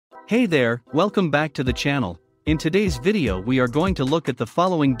Hey there, welcome back to the channel. In today's video we are going to look at the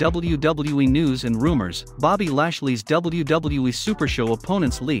following WWE news and rumors. Bobby Lashley's WWE Super Show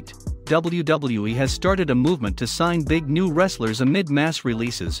opponents leaked. WWE has started a movement to sign big new wrestlers amid mass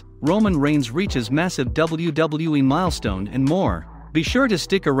releases. Roman Reigns reaches massive WWE milestone and more. Be sure to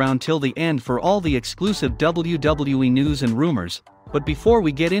stick around till the end for all the exclusive WWE news and rumors. But before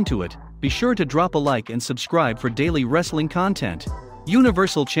we get into it, be sure to drop a like and subscribe for daily wrestling content.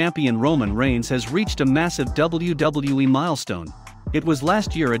 Universal Champion Roman Reigns has reached a massive WWE milestone. It was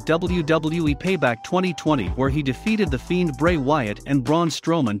last year at WWE Payback 2020 where he defeated The Fiend Bray Wyatt and Braun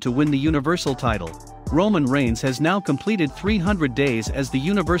Strowman to win the Universal title. Roman Reigns has now completed 300 days as the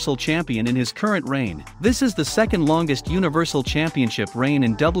Universal Champion in his current reign. This is the second longest Universal Championship reign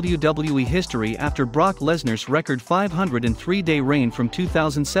in WWE history after Brock Lesnar's record 503-day reign from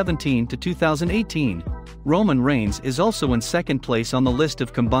 2017 to 2018. Roman Reigns is also in second place on the list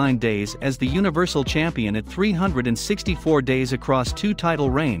of combined days as the Universal Champion at 364 days across two title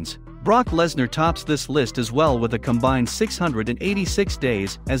reigns. Brock Lesnar tops this list as well with a combined 686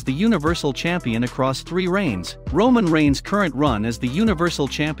 days as the Universal Champion across three reigns. Roman Reigns' current run as the Universal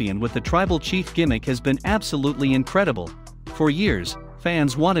Champion with the Tribal Chief gimmick has been absolutely incredible. For years,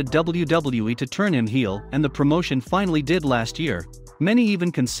 fans wanted WWE to turn him heel, and the promotion finally did last year. Many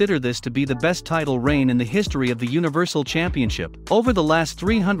even consider this to be the best title reign in the history of the Universal Championship. Over the last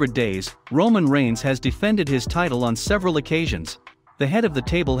 300 days, Roman Reigns has defended his title on several occasions. The head of the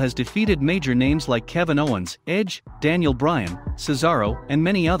table has defeated major names like Kevin Owens, Edge, Daniel Bryan, Cesaro, and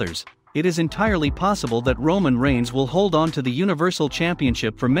many others. It is entirely possible that Roman Reigns will hold on to the Universal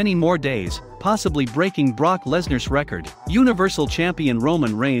Championship for many more days, possibly breaking Brock Lesnar's record. Universal Champion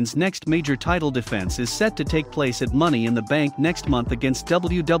Roman Reigns' next major title defense is set to take place at Money in the Bank next month against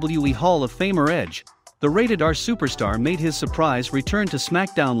WWE Hall of Famer Edge. The Rated R superstar made his surprise return to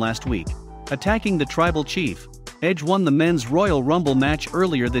SmackDown last week, attacking the Tribal Chief. Edge won the Men's Royal Rumble match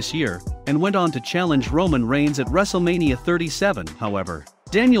earlier this year, and went on to challenge Roman Reigns at WrestleMania 37, however.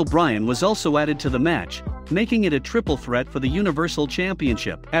 Daniel Bryan was also added to the match, making it a triple threat for the Universal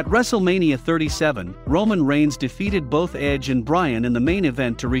Championship. At WrestleMania 37, Roman Reigns defeated both Edge and Bryan in the main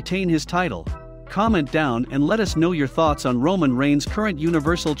event to retain his title. Comment down and let us know your thoughts on Roman Reigns' current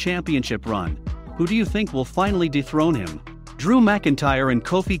Universal Championship run. Who do you think will finally dethrone him? Drew McIntyre and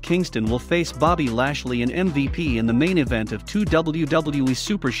Kofi Kingston will face Bobby Lashley and MVP in the main event of two WWE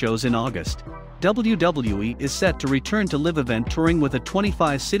Super Shows in August. WWE is set to return to live event touring with a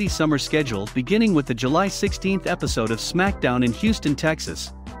 25-city summer schedule beginning with the July 16th episode of SmackDown in Houston,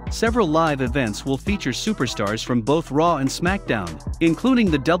 Texas. Several live events will feature superstars from both Raw and SmackDown,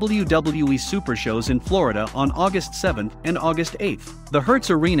 including the WWE Super Shows in Florida on August 7th and August 8th, the Hertz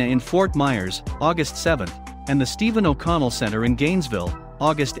Arena in Fort Myers, August 7th, and the Stephen O'Connell Center in Gainesville,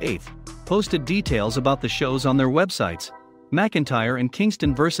 August 8th, posted details about the shows on their websites. McIntyre and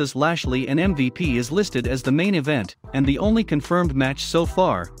Kingston vs. Lashley and MVP is listed as the main event, and the only confirmed match so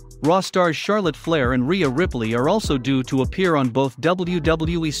far. Raw stars Charlotte Flair and Rhea Ripley are also due to appear on both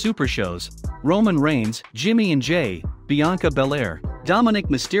WWE Super Shows. Roman Reigns, Jimmy and Jay, Bianca Belair, Dominic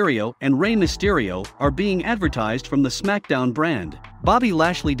Mysterio and Rey Mysterio are being advertised from the SmackDown brand. Bobby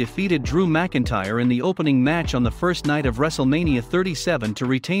Lashley defeated Drew McIntyre in the opening match on the first night of WrestleMania 37 to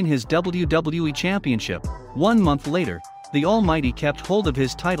retain his WWE Championship. 1 month later, the Almighty kept hold of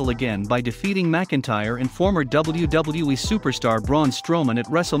his title again by defeating McIntyre and former WWE superstar Braun Strowman at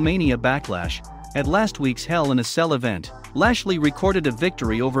WrestleMania Backlash. At last week's Hell in a Cell event, Lashley recorded a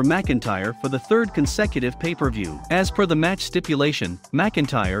victory over McIntyre for the third consecutive pay-per-view. As per the match stipulation,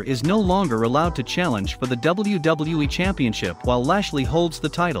 McIntyre is no longer allowed to challenge for the WWE Championship while Lashley holds the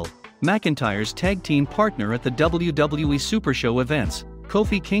title. McIntyre's tag team partner at the WWE Super Show events,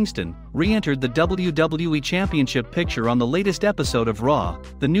 Kofi Kingston, re-entered the WWE Championship picture on the latest episode of Raw.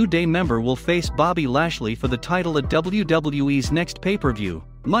 The New Day member will face Bobby Lashley for the title at WWE's next pay-per-view,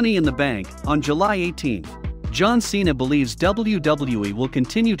 Money in the Bank, on July 18th. John Cena believes WWE will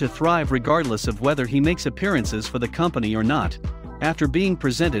continue to thrive regardless of whether he makes appearances for the company or not. After being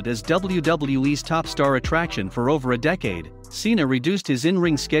presented as WWE's top star attraction for over a decade, Cena reduced his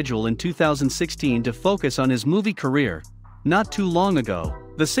in-ring schedule in 2016 to focus on his movie career. Not too long ago,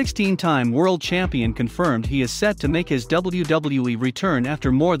 the 16-time world champion confirmed he is set to make his WWE return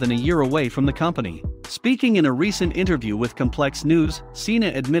after more than a year away from the company. Speaking in a recent interview with Complex News, Cena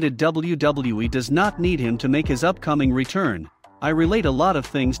admitted WWE does not need him to make his upcoming return. I relate a lot of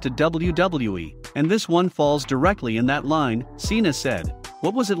things to WWE, and this one falls directly in that line," Cena said.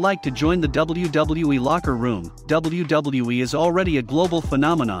 "What was it like to join the WWE locker room? WWE is already a global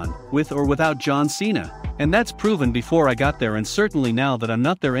phenomenon, with or without John Cena. And that's proven before I got there and certainly now that I'm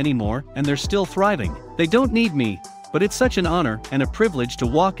not there anymore and they're still thriving. They don't need me. But it's such an honor and a privilege to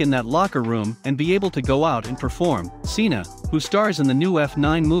walk in that locker room and be able to go out and perform." Cena, who stars in the new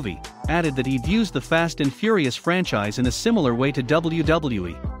F9 movie, added that he views the Fast and Furious franchise in a similar way to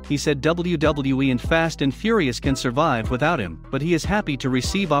WWE. He said WWE and Fast and Furious can survive without him, but he is happy to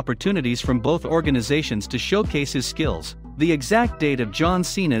receive opportunities from both organizations to showcase his skills. The exact date of John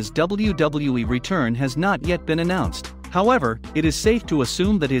Cena's WWE return has not yet been announced. However, it is safe to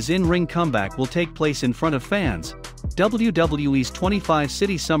assume that his in-ring comeback will take place in front of fans. WWE's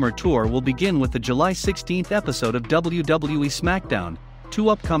 25-city summer tour will begin with the July 16th episode of WWE SmackDown. 2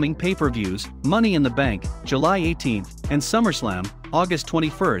 upcoming pay-per-views, Money in the Bank, July 18th, and SummerSlam, August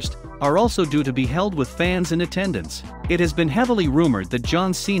 21st, are also due to be held with fans in attendance. It has been heavily rumored that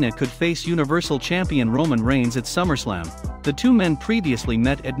John Cena could face Universal Champion Roman Reigns at SummerSlam. The two men previously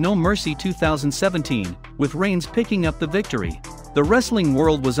met at No Mercy 2017, with Reigns picking up the victory. The wrestling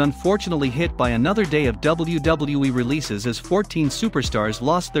world was unfortunately hit by another day of WWE releases as 14 superstars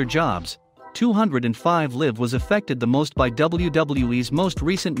lost their jobs. 205 Live was affected the most by WWE's most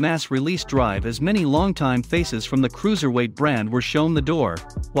recent mass release drive, as many longtime faces from the cruiserweight brand were shown the door.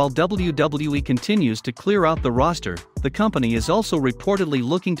 While WWE continues to clear out the roster, the company is also reportedly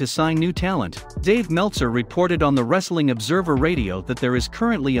looking to sign new talent. Dave Meltzer reported on the Wrestling Observer Radio that there is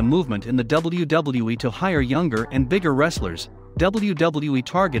currently a movement in the WWE to hire younger and bigger wrestlers. WWE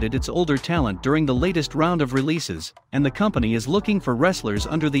targeted its older talent during the latest round of releases, and the company is looking for wrestlers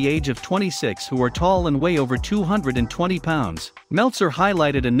under the age of 26 who are tall and weigh over 220 pounds. Meltzer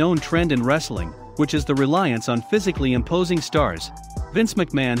highlighted a known trend in wrestling, which is the reliance on physically imposing stars. Vince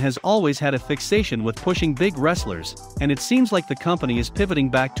McMahon has always had a fixation with pushing big wrestlers, and it seems like the company is pivoting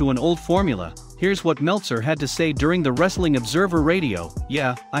back to an old formula. Here's what Meltzer had to say during the Wrestling Observer Radio.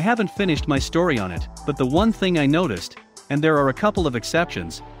 "Yeah, I haven't finished my story on it, but the one thing I noticed, and there are a couple of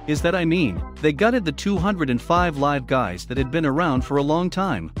exceptions, is that they gutted the 205 live guys that had been around for a long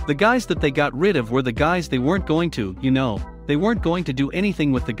time. The guys that they got rid of were the guys they weren't going to, they weren't going to do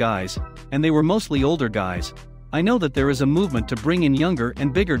anything with the guys, and they were mostly older guys. I know that there is a movement to bring in younger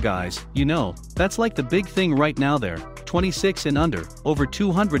and bigger guys, that's like the big thing right now there, 26 and under, over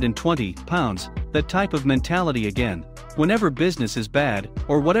 220 pounds, that type of mentality again. Whenever business is bad,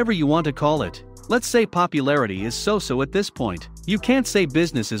 or whatever you want to call it. Let's say popularity is so-so at this point. You can't say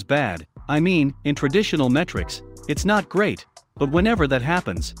business is bad. In traditional metrics, it's not great. But whenever that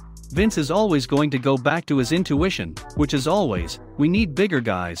happens, Vince is always going to go back to his intuition, which is always, we need bigger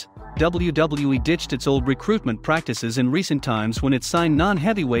guys." WWE ditched its old recruitment practices in recent times when it signed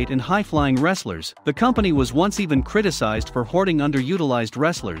non-heavyweight and high-flying wrestlers. The company was once even criticized for hoarding underutilized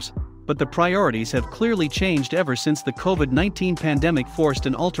wrestlers. But the priorities have clearly changed ever since the COVID-19 pandemic forced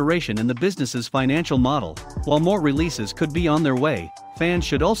an alteration in the business's financial model. While more releases could be on their way, fans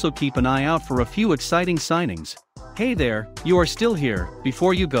should also keep an eye out for a few exciting signings. Hey there, you are still here.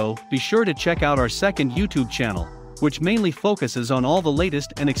 Before you go, be sure to check out our second YouTube channel, which mainly focuses on all the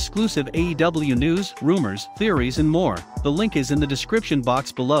latest and exclusive AEW news, rumors, theories and more. The link is in the description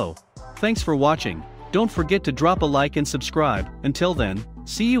box below. Thanks for watching. Don't forget to drop a like and subscribe. Until then,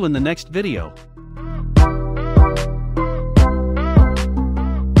 see you in the next video.